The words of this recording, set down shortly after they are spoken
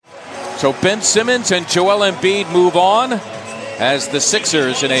So Ben Simmons and Joel Embiid move on as the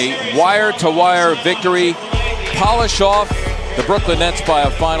Sixers, in a wire-to-wire victory, polish off the Brooklyn Nets by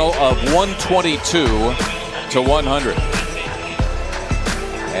a final of 122-100.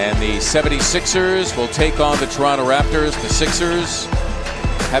 And the 76ers will take on the Toronto Raptors. The Sixers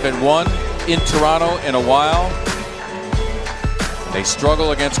haven't won in Toronto in a while. They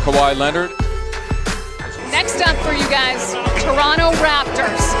struggle against Kawhi Leonard. Next up for you guys, Toronto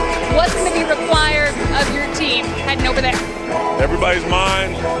Raptors. What's going to be required of your team heading over there? Everybody's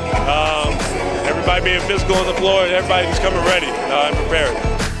mind, everybody being physical on the floor, and everybody just coming ready and prepared.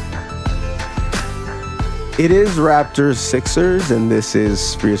 It is Raptors Sixers, and this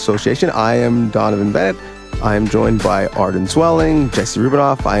is Free Association. I am Donnovan Bennett. I am joined by Arden Zwelling, Jesse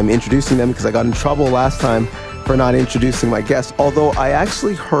Rubinoff. I am introducing them because I got in trouble last time for not introducing my guests, although I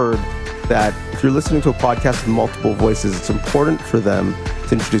actually heard that if you're listening to a podcast with multiple voices, it's important for them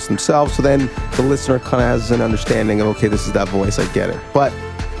to introduce themselves, so then the listener kind of has an understanding of, okay, this is that voice, I get it. But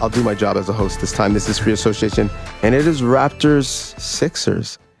I'll do my job as a host this time. This is Free Association, and it is Raptors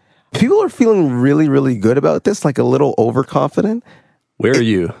Sixers. People are feeling really, really good about this, like a little overconfident. Where are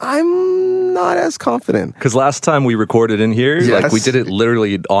you? I'm not as confident. Because last time we recorded in here, Yes. like we did it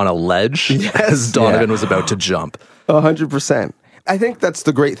literally on a ledge as Donovan was about to jump. 100%. I think that's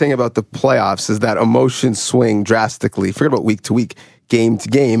the great thing about the playoffs is that emotions swing drastically. Forget about week to week, game to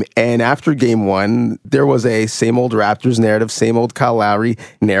game. And after game one, there was a same old Raptors narrative, same old Kyle Lowry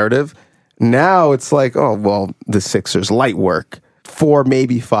narrative. Now it's like, oh, well, the Sixers, light work, 4,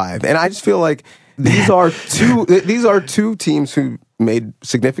 maybe 5. And I just feel like these are two teams who made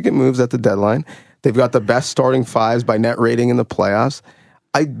significant moves at the deadline. They've got the best starting fives by net rating in the playoffs.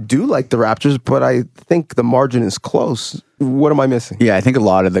 I do like the Raptors, but I think the margin is close. What am I missing? Yeah, I think a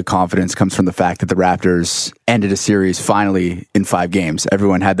lot of the confidence comes from the fact that the Raptors ended a series finally in 5 games.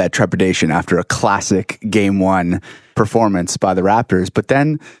 Everyone had that trepidation after a classic Game 1 performance by the Raptors, but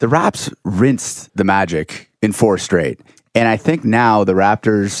then the Raps rinsed the Magic in 4 straight. And I think now the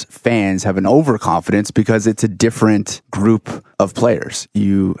Raptors fans have an overconfidence because it's a different group of players.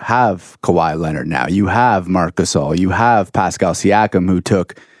 You have Kawhi Leonard now. You have Marc Gasol. You have Pascal Siakam, who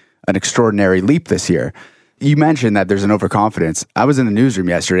took an extraordinary leap this year. You mentioned that there's an overconfidence. I was in the newsroom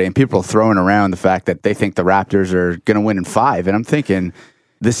yesterday and people are throwing around the fact that they think the Raptors are going to win in 5. And I'm thinking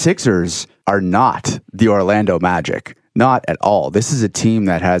the Sixers are not the Orlando Magic. Not at all. This is a team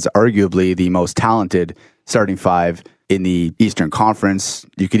that has arguably the most talented starting 5 in the Eastern Conference.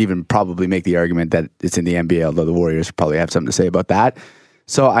 You could even probably make the argument that it's in the NBA, although the Warriors probably have something to say about that.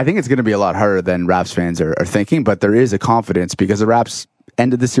 So I think it's going to be a lot harder than Raps fans are thinking, but there is a confidence because the Raps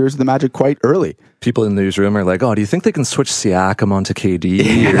ended the series with the Magic quite early. People in the newsroom are like, oh, do you think they can switch Siakam onto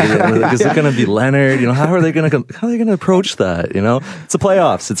KD? Or, like, is it going to be Leonard? How are they going to approach that? It's the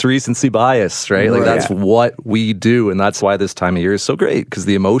playoffs. It's recency bias, right? Like that's what we do. And that's why this time of year is so great because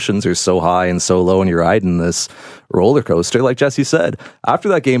the emotions are so high and so low and you're riding this roller coaster. Like Jesse said, after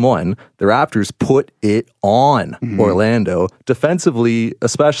that Game 1, the Raptors put it on Orlando, defensively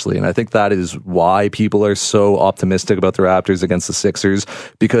especially. And I think that is why people are so optimistic about the Raptors against the Sixers,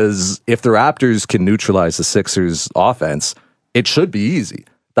 because if the Raptors can neutralize the Sixers offense, it should be easy.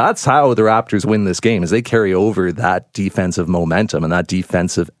 That's how the Raptors win this game, is they carry over that defensive momentum and that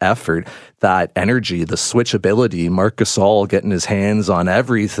defensive effort, that energy, the switchability, Marc Gasol getting his hands on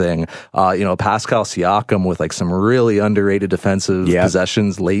everything, Pascal Siakam with like some really underrated defensive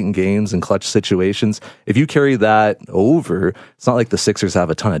possessions late in games and clutch situations. If you carry that over, it's not like the Sixers have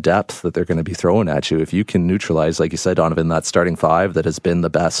a ton of depth that they're going to be throwing at you. If you can neutralize, like you said, Donovan, that starting 5 that has been the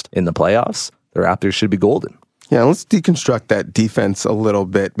best in the playoffs, the Raptors should be golden. Yeah, let's deconstruct that defense a little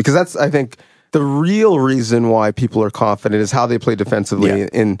bit, because that's, I think, the real reason why people are confident is how they play defensively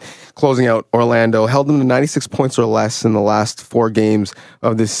in closing out Orlando. Held them to 96 points or less in the last 4 games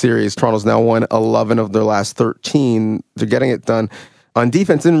of this series. Toronto's now won 11 of their last 13. They're getting it done on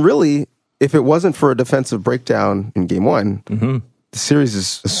defense. And really, if it wasn't for a defensive breakdown in Game 1, the series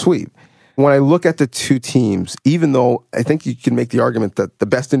is a sweep. When I look at the two teams, even though I think you can make the argument that the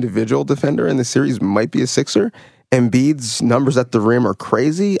best individual defender in the series might be a Sixer, Embiid's numbers at the rim are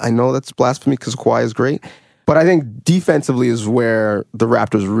crazy. I know that's blasphemy because Kawhi is great, but I think defensively is where the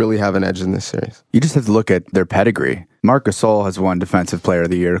Raptors really have an edge in this series. You just have to look at their pedigree. Marc Gasol has won Defensive Player of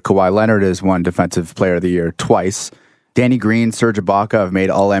the Year. Kawhi Leonard has won Defensive Player of the Year twice. Danny Green, Serge Ibaka have made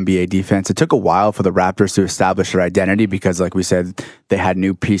All-NBA defense. It took a while for the Raptors to establish their identity because, like we said, they had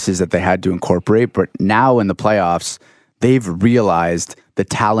new pieces that they had to incorporate. But now in the playoffs, they've realized the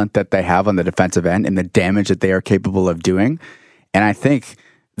talent that they have on the defensive end and the damage that they are capable of doing. And I think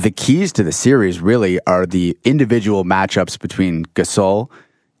the keys to the series really are the individual matchups between Gasol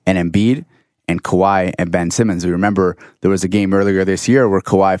and Embiid and Kawhi and Ben Simmons. We remember there was a game earlier this year where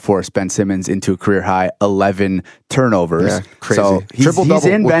Kawhi forced Ben Simmons into a career-high 11 turnovers. Yeah, crazy. So he's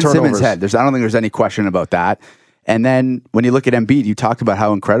in Ben Simmons' head. I don't think there's any question about that. And then when you look at Embiid, you talked about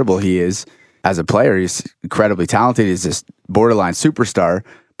how incredible he is as a player. He's incredibly talented. He's this borderline superstar.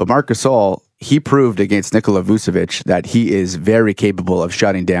 But Marc Gasol, he proved against Nikola Vucevic that he is very capable of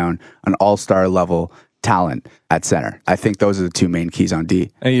shutting down an all-star level talent at center. I think those are the two main keys on D.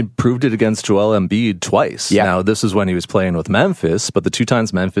 And he proved it against Joel Embiid twice. Yeah. Now, this is when he was playing with Memphis, but the two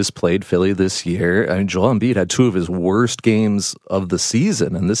times Memphis played Philly this year, I mean, Joel Embiid had two of his worst games of the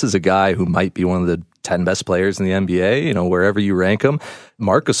season. And this is a guy who might be one of the 10 best players in the NBA, you know, wherever you rank him.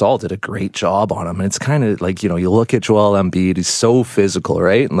 Marc Gasol did a great job on him. And it's kind of like, you know, you look at Joel Embiid, he's so physical,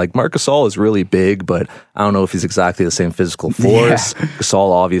 right? And like Marc Gasol is really big, but I don't know if he's exactly the same physical force. Yeah.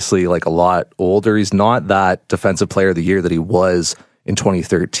 Gasol, obviously, like a lot older. He's not that defensive player of the year that he was in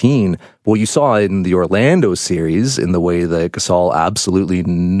 2013. Well, you saw in the Orlando series in the way that Gasol absolutely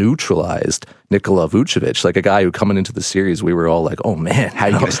neutralized Nikola Vucevic, like a guy who coming into the series, we were all like, oh man, how are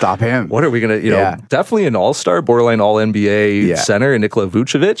you going to stop him? What are we going to, you know, definitely an all-star, borderline all-NBA center, Nikola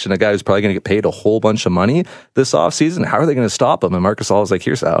Vucevic, and a guy who's probably going to get paid a whole bunch of money this offseason. How are they going to stop him? And Marc Gasol was like,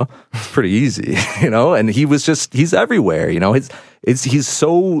 here's how. It's pretty easy, you know, and he was just, he's everywhere, you know, he's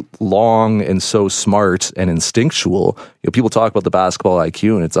so long and so smart and instinctual. You know, people talk about the basketball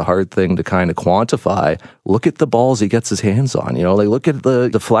IQ, and it's a hard thing to kind of quantify. Look at the balls he gets his hands on. You know, like look at the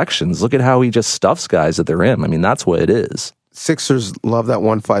deflections. Look at how he just stuffs guys at the rim. I mean, that's what it is. Sixers love that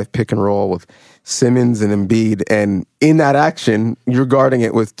 1-5 pick and roll with Simmons and Embiid. And in that action, you're guarding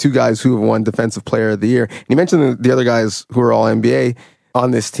it with two guys who have won Defensive Player of the Year. And you mentioned the other guys who are all NBA on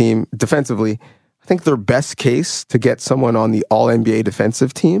this team defensively. I think their best case to get someone on the all-NBA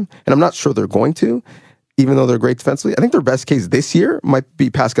defensive team, and I'm not sure they're going to, even though they're great defensively, I think their best case this year might be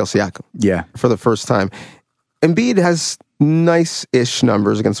Pascal Siakam. Yeah. For the first time. Embiid has nice-ish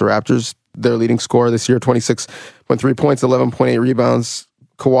numbers against the Raptors. Their leading scorer this year, 26.3 points, 11.8 rebounds.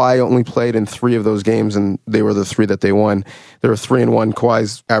 Kawhi only played in 3 of those games, and they were the 3 that they won. They were 3-1.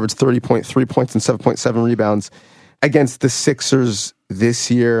 Kawhi's averaged 30.3 points and 7.7 rebounds against the Sixers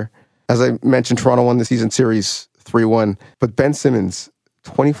this year. As I mentioned, Toronto won the season series 3-1. But Ben Simmons,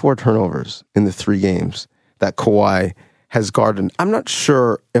 24 turnovers in the 3 games that Kawhi has guarded. I'm not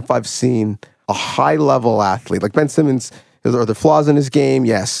sure if I've seen a high-level athlete. Like Ben Simmons, are there flaws in his game?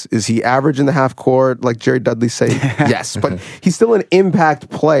 Yes. Is he average in the half court, like Jerry Dudley say? Yes. But he's still an impact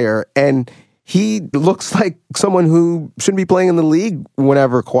player, and he looks like someone who shouldn't be playing in the league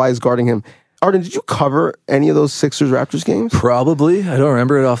whenever Kawhi is guarding him. Arden, did you cover any of those Sixers-Raptors games? Probably. I don't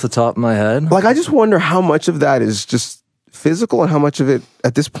remember it off the top of my head. Like, I just wonder how much of that is just physical and how much of it,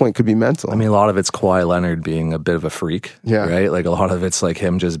 at this point, could be mental. I mean, a lot of it's Kawhi Leonard being a bit of a freak, right? Like, a lot of it's like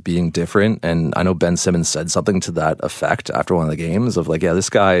him just being different. And I know Ben Simmons said something to that effect after one of the games of like, yeah,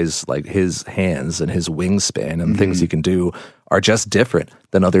 this guy's like his hands and his wingspan and things he can do are just different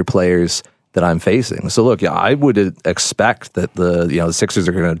than other players that I'm facing. So look, yeah, I would expect that the Sixers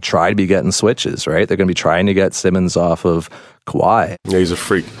are going to try to be getting switches, right? They're going to be trying to get Simmons off of Kawhi. Yeah, he's a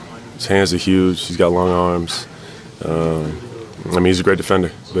freak. His hands are huge. He's got long arms. I mean, he's a great defender,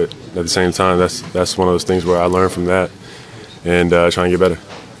 but at the same time, that's one of those things where I learn from that and try and get better.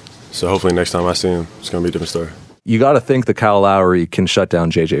 So hopefully next time I see him, it's going to be a different story. You got to think that Kyle Lowry can shut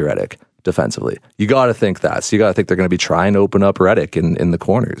down JJ Redick defensively. You got to think that. So you got to think they're going to be trying to open up Redick in the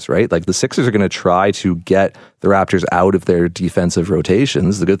corners, right? Like the Sixers are going to try to get the Raptors out of their defensive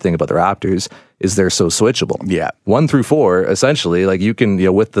rotations. The good thing about the Raptors is they're so switchable. Yeah. 1 through 4, essentially, like you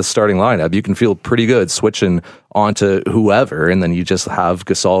can, with the starting lineup, you can feel pretty good switching onto whoever, and then you just have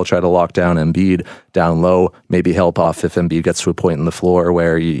Gasol try to lock down Embiid down low, maybe help off if Embiid gets to a point in the floor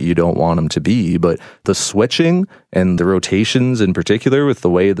where you don't want him to be. But the switching and the rotations in particular, with the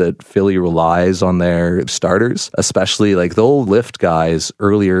way that Philly relies on their starters, especially like they'll lift guys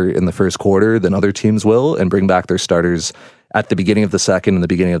earlier in the first quarter than other teams will and bring back their starters at the beginning of the second and the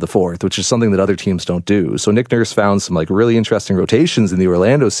beginning of the fourth, which is something that other teams don't do. So Nick Nurse found some like really interesting rotations in the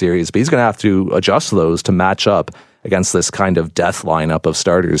Orlando series, but he's going to have to adjust those to match up against this kind of death lineup of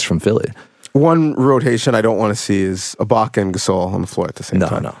starters from Philly. One rotation I don't want to see is Ibaka and Gasol on the floor at the same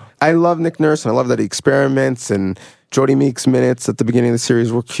time. No. I love Nick Nurse, and I love that he experiments, and Jody Meek's minutes at the beginning of the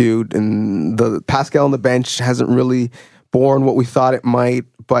series were cute, and the Pascal on the bench hasn't really borne what we thought it might,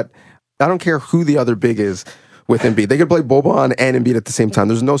 but I don't care who the other big is with Embiid. They could play Boban and Embiid at the same time.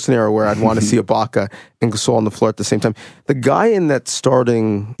 There's no scenario where I'd want to see Ibaka and Gasol on the floor at the same time. The guy in that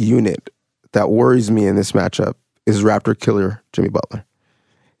starting unit that worries me in this matchup is Raptor killer Jimmy Butler.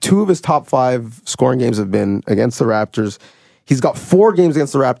 2 of his top 5 scoring games have been against the Raptors. He's got 4 games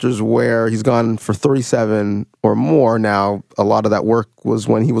against the Raptors where he's gone for 37 or more. Now, a lot of that work was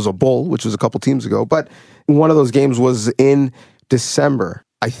when he was a Bull, which was a couple teams ago. But one of those games was in December.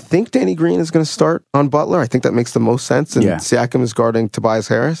 I think Danny Green is going to start on Butler. I think that makes the most sense. And Siakam is guarding Tobias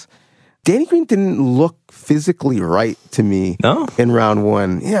Harris. Danny Green didn't look physically right to me in round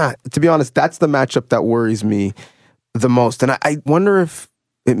 1. Yeah, to be honest, that's the matchup that worries me the most. And I wonder if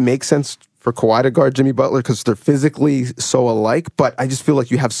it makes sense for Kawhi to guard Jimmy Butler because they're physically so alike, but I just feel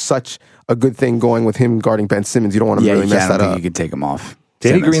like you have such a good thing going with him guarding Ben Simmons. You don't want to really mess that up. You can take him off.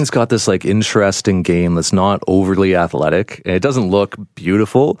 Danny Green's got this like interesting game that's not overly athletic. And it doesn't look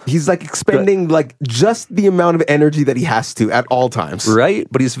beautiful. He's like expending like just the amount of energy that he has to at all times. Right?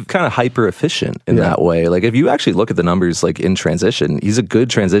 But he's kind of hyper efficient in that way. Like if you actually look at the numbers like in transition, he's a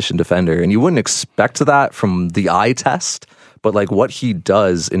good transition defender. And you wouldn't expect that from the eye test. But like what he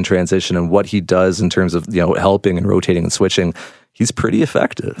does in transition and what he does in terms of, helping and rotating and switching, he's pretty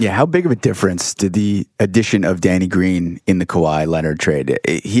effective. Yeah, how big of a difference did the addition of Danny Green in the Kawhi Leonard trade?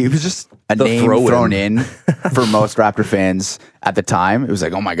 He was just a name thrown in for most Raptor fans at the time. It was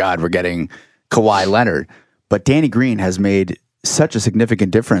like, oh my God, we're getting Kawhi Leonard. But Danny Green has made such a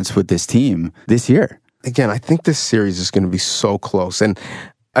significant difference with this team this year. Again, I think this series is going to be so close. And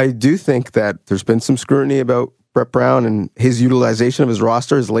I do think that there's been some scrutiny about Brett Brown and his utilization of his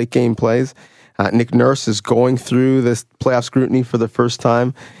roster, his late game plays. Nick Nurse is going through this playoff scrutiny for the first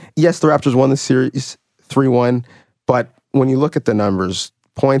time. Yes, the Raptors won the series 3-1, but when you look at the numbers,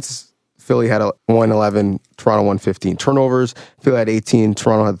 points, Philly had 111, Toronto 115. Turnovers, Philly had 18,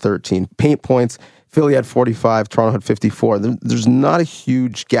 Toronto had 13. Paint points, Philly had 45, Toronto had 54. There's not a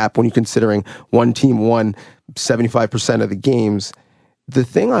huge gap when you're considering one team won 75% of the games. The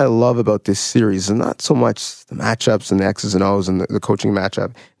thing I love about this series is not so much the matchups and the X's and O's and the coaching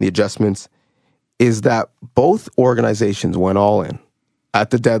matchup, the adjustments, is that both organizations went all in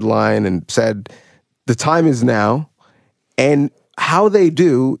at the deadline and said, the time is now, and how they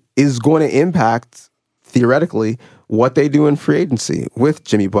do is going to impact, theoretically, what they do in free agency with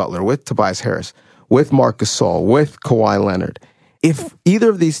Jimmy Butler, with Tobias Harris, with Marc Gasol, with Kawhi Leonard. If either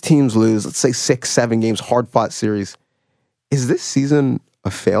of these teams lose, let's say 6-7 games, hard-fought series, is this season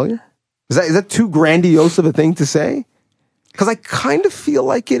a failure? Is that too grandiose of a thing to say? Because I kind of feel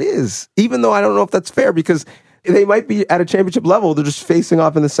like it is, even though I don't know if that's fair, because they might be at a championship level, they're just facing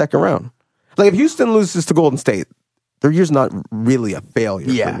off in the second round. Like if Houston loses to Golden State, their year's not really a failure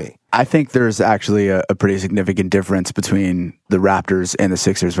for me. I think there's actually a pretty significant difference between the Raptors and the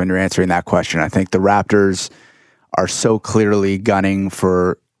Sixers when you're answering that question. I think the Raptors are so clearly gunning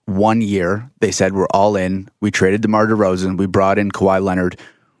for 1 year. They said we're all in. We traded DeMar DeRozan. We brought in Kawhi Leonard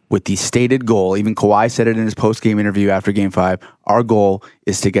with the stated goal. Even Kawhi said it in his post-game interview after Game 5. Our goal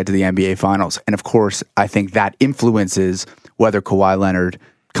is to get to the NBA Finals. And of course, I think that influences whether Kawhi Leonard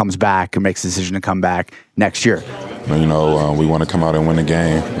comes back or makes the decision to come back next year. We want to come out and win the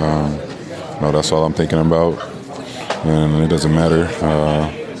game. That's all I'm thinking about. And it doesn't matter,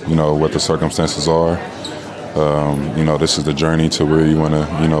 what the circumstances are. This is the journey to where you want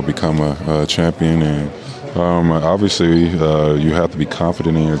to, become a champion. And obviously, you have to be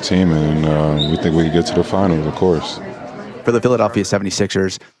confident in your team. And we think we can get to the finals, of course. For the Philadelphia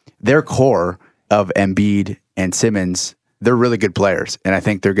 76ers, their core of Embiid and Simmons, they're really good players. And I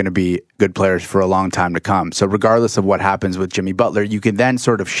think they're going to be good players for a long time to come. So regardless of what happens with Jimmy Butler, you can then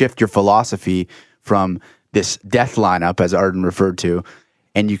sort of shift your philosophy from this death lineup, as Arden referred to,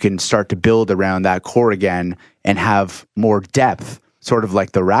 and you can start to build around that core again and have more depth, sort of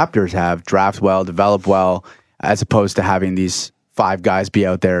like the Raptors have, draft well, develop well, as opposed to having these 5 guys be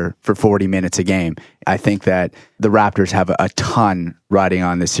out there for 40 minutes a game. I think that the Raptors have a ton riding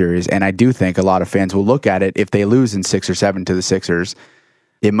on this series, and I do think a lot of fans will look at it if they lose in 6 or 7 to the Sixers.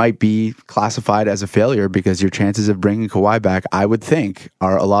 It might be classified as a failure because your chances of bringing Kawhi back, I would think,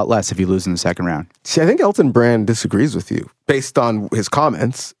 are a lot less if you lose in the second round. See, I think Elton Brand disagrees with you based on his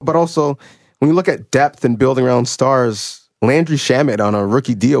comments, but also when you look at depth and building around stars, Landry Shamet on a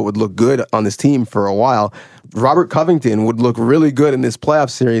rookie deal would look good on this team for a while. Robert Covington would look really good in this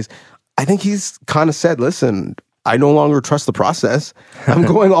playoff series. I think he's kind of said, listen, I no longer trust the process. I'm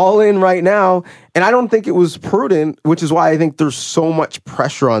going all in right now. And I don't think it was prudent, which is why I think there's so much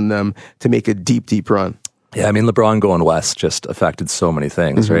pressure on them to make a deep, deep run. Yeah, I mean, LeBron going west just affected so many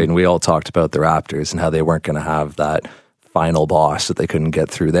things, right? And we all talked about the Raptors and how they weren't going to have that final boss that they couldn't get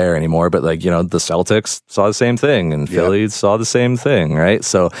through there anymore. But the Celtics saw the same thing and Philly saw the same thing, right?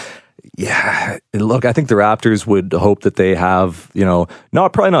 So Yeah, look, I think the Raptors would hope that they have,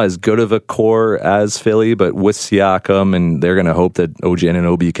 probably not as good of a core as Philly, but with Siakam, and they're going to hope that OG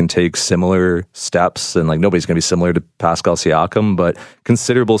Anunoby can take similar steps, and nobody's going to be similar to Pascal Siakam, but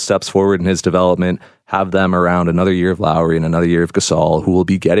considerable steps forward in his development, have them around another year of Lowry and another year of Gasol, who will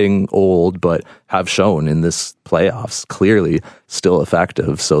be getting old, but have shown in this playoffs clearly still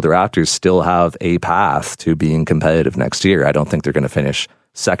effective. So the Raptors still have a path to being competitive next year. I don't think they're going to finish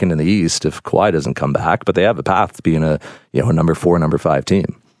second in the East if Kawhi doesn't come back, but they have a path to being a number 4, number 5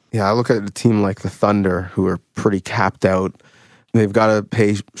 team. Yeah, I look at a team like the Thunder, who are pretty capped out. They've got to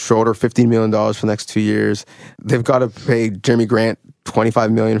pay Schroeder $15 million for the next 2 years. They've got to pay Jeremy Grant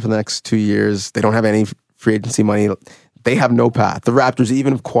 $25 million for the next 2 years. They don't have any free agency money. They have no path. The Raptors,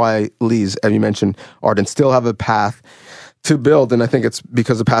 even if Kawhi leaves, as you mentioned, Arden, still have a path to build, and I think it's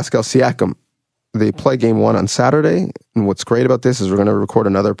because of Pascal Siakam. They play game 1 on Saturday, and what's great about this is we're going to record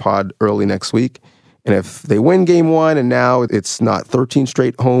another pod early next week, and if they win game 1, and now it's not 13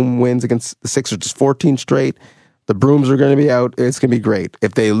 straight home wins against the Sixers, just 14 straight, the brooms are going to be out. It's going to be great.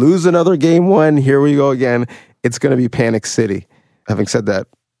 If they lose another game 1, here we go again. It's going to be Panic City. Having said that,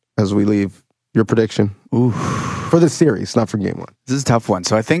 as we leave, your prediction for this series, not for game 1. This is a tough one.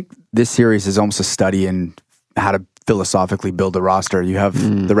 So I think this series is almost a study in how to philosophically build a roster. You have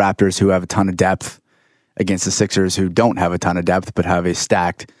the Raptors, who have a ton of depth, against the Sixers, who don't have a ton of depth but have a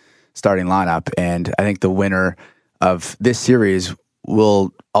stacked starting lineup. And I think the winner of this series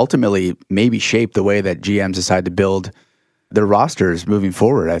will ultimately maybe shape the way that GMs decide to build their rosters moving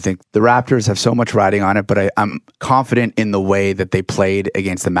forward. I think the Raptors have so much riding on it, but I'm confident in the way that they played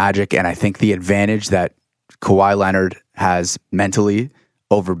against the Magic, and I think the advantage that Kawhi Leonard has mentally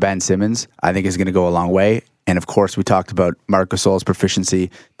over Ben Simmons, I think is going to go a long way. And of course, we talked about Marc Gasol's proficiency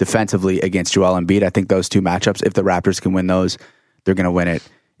defensively against Joel Embiid. I think those two matchups, if the Raptors can win those, they're going to win it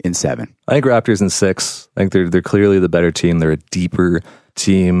in 7. I think Raptors in 6. I think they're clearly the better team. They're a deeper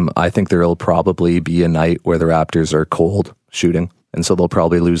team. I think there'll probably be a night where the Raptors are cold shooting, and so they'll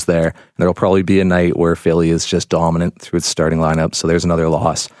probably lose there. And there'll probably be a night where Philly is just dominant through its starting lineup, so there's another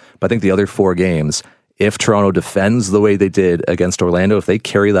loss. But I think the other 4 games, if Toronto defends the way they did against Orlando, if they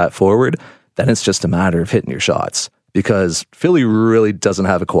carry that forward, then it's just a matter of hitting your shots, because Philly really doesn't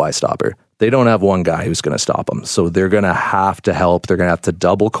have a Kawhi stopper. They don't have one guy who's going to stop them. So they're going to have to help. They're going to have to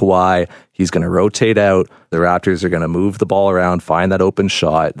double Kawhi. He's going to rotate out. The Raptors are going to move the ball around, find that open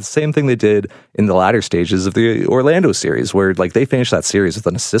shot. The same thing they did in the latter stages of the Orlando series, where they finished that series with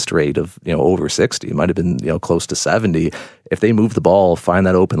an assist rate of over 60. It might have been close to 70. If they move the ball, find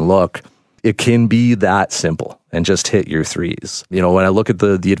that open look, it can be that simple and just hit your threes. When I look at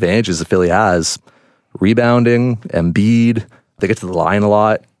the advantages that Philly has, rebounding, Embiid, they get to the line a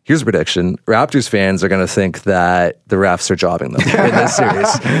lot. Here's a prediction. Raptors fans are going to think that the refs are jobbing them in this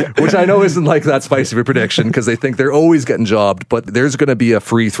series, which I know isn't that spicy of a prediction, because they think they're always getting jobbed, but there's going to be a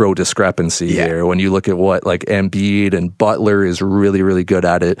free throw discrepancy here when you look at what Embiid and Butler is really, really good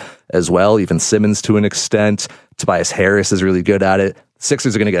at it as well. Even Simmons to an extent. Tobias Harris is really good at it.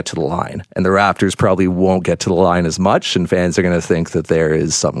 Sixers are going to get to the line, and the Raptors probably won't get to the line as much, and fans are going to think that there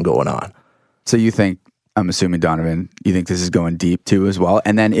is something going on. So you think, I'm assuming, Donovan, you think this is going deep too as well?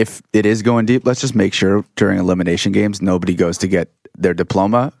 And then if it is going deep, let's just make sure during elimination games, nobody goes to get their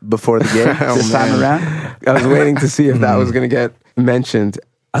diploma before the game this time around. I was waiting to see if that was going to get mentioned.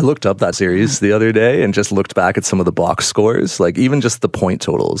 I looked up that series the other day and just looked back at some of the box scores, even just the point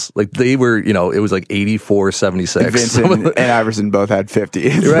totals. They were, it was 84-76. Vincent and Iverson both had 50.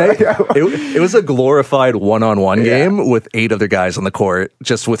 Right? It was a glorified one-on-one game with 8 other guys on the court,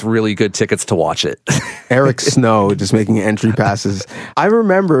 just with really good tickets to watch it. Eric Snow just making entry passes. I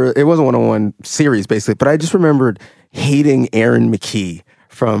remember, it was a one-on-one series basically, but I just remembered hating Aaron McKee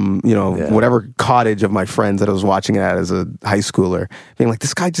from, whatever cottage of my friends that I was watching it at as a high schooler, being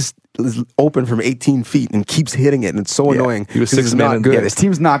this guy just is open from 18 feet and keeps hitting it, and it's so annoying. He was 6th man. Yeah, this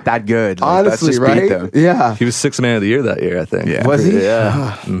team's not that good. Honestly, right? Beat them. Yeah. He was 6th man of the year that year, I think. Yeah. Was he?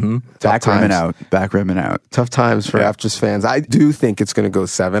 Yeah. Back rimming out. Tough times for Raptors fans. I do think it's going to go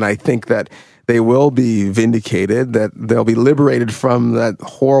 7. I think that they will be vindicated, that they'll be liberated from that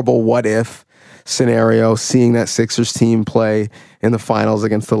horrible what if scenario, seeing that Sixers team play in the finals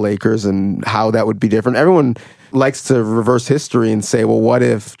against the Lakers and how that would be different. Everyone likes to reverse history and say, well, what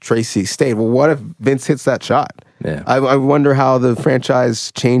if Tracy stayed? Well, what if Vince hits that shot? Yeah. I wonder how the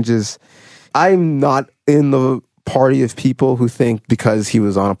franchise changes. I'm not in the party of people who think because he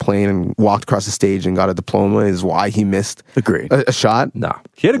was on a plane and walked across the stage and got a diploma is why he missed a shot. No.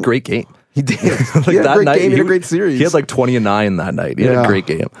 He had a great game. He did. He had a great game, he had a great series. He had 20-9 that night. He had a great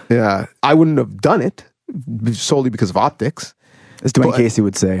game. Yeah. I wouldn't have done it solely because of optics. As Dwayne Casey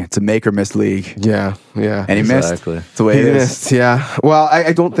would say, it's a make or miss league. Yeah. And he missed. That's the way it is. Missed, yeah. Well,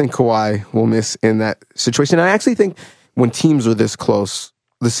 I don't think Kawhi will miss in that situation. I actually think when teams are this close,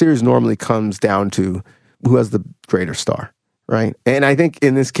 the series normally comes down to who has the greater star, right? And I think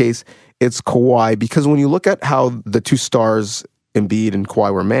in this case, it's Kawhi, because when you look at how the two stars, Embiid and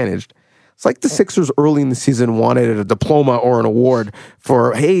Kawhi, were managed, it's like the Sixers early in the season wanted a diploma or an award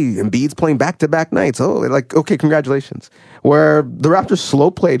for, hey, Embiid's playing back-to-back nights. Oh, like, okay, congratulations. Where the Raptors slow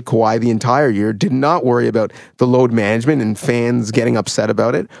played Kawhi the entire year, did not worry about the load management and fans getting upset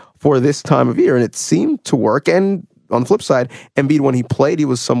about it for this time of year. And it seemed to work. And on the flip side, Embiid, when he played, he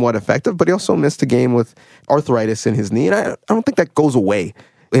was somewhat effective, but he also missed a game with arthritis in his knee. And I don't think that goes away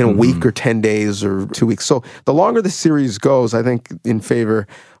in a week or 10 days or 2 weeks. So the longer the series goes, I think in favor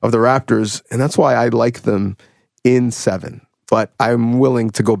of the Raptors, and that's why I like them in 7. But I'm willing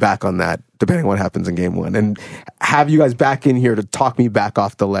to go back on that depending on what happens in game 1 and have you guys back in here to talk me back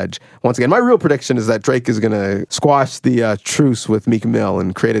off the ledge. Once again, my real prediction is that Drake is going to squash the truce with Meek Mill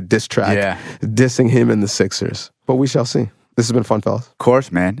and create a diss track dissing him and the Sixers. But we shall see. This has been fun, fellas. Of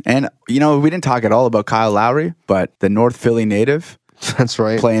course, man. And, we didn't talk at all about Kyle Lowry, but the North Philly native, that's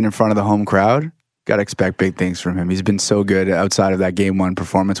right, playing in front of the home crowd, got to expect big things from him. He's been so good outside of that game 1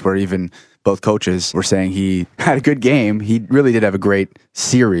 performance where even both coaches were saying he had a good game. He really did have a great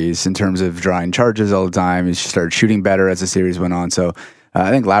series in terms of drawing charges all the time. He started shooting better as the series went on. So I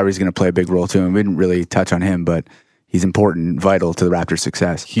think Lowry's going to play a big role too. And we didn't really touch on him, but he's important, vital to the Raptors'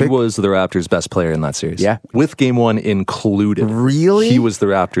 success. He was the Raptors' best player in that series. Yeah. With game 1 included. Really? He was the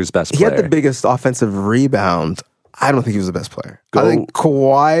Raptors' best player. He had the biggest offensive rebound. I don't think he was the best player. I think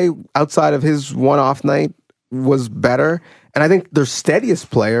Kawhi, outside of his one-off night, was better. And I think their steadiest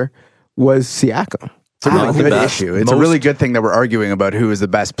player was Siakam. It's a really good issue. It's a really good thing that we're arguing about who is the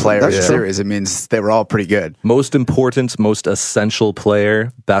best player in the series. It means they were all pretty good. Most important, most essential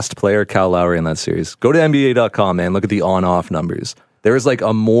player, best player, Kyle Lowry in that series. Go to NBA.com, man. Look at the on-off numbers. There is like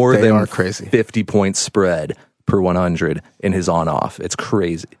a more than 50-point spread per 100 in his on-off. It's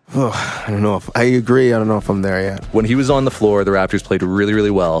crazy. I don't know if I agree. I don't know if I'm there yet. When he was on the floor, the Raptors played really, really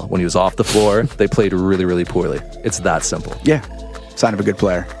well. When he was off the floor, they played really, really poorly. It's that simple. Yeah. Sign of a good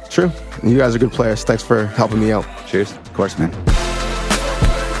player. True. You guys are good players. Thanks for helping me out. Cheers. Of course, man.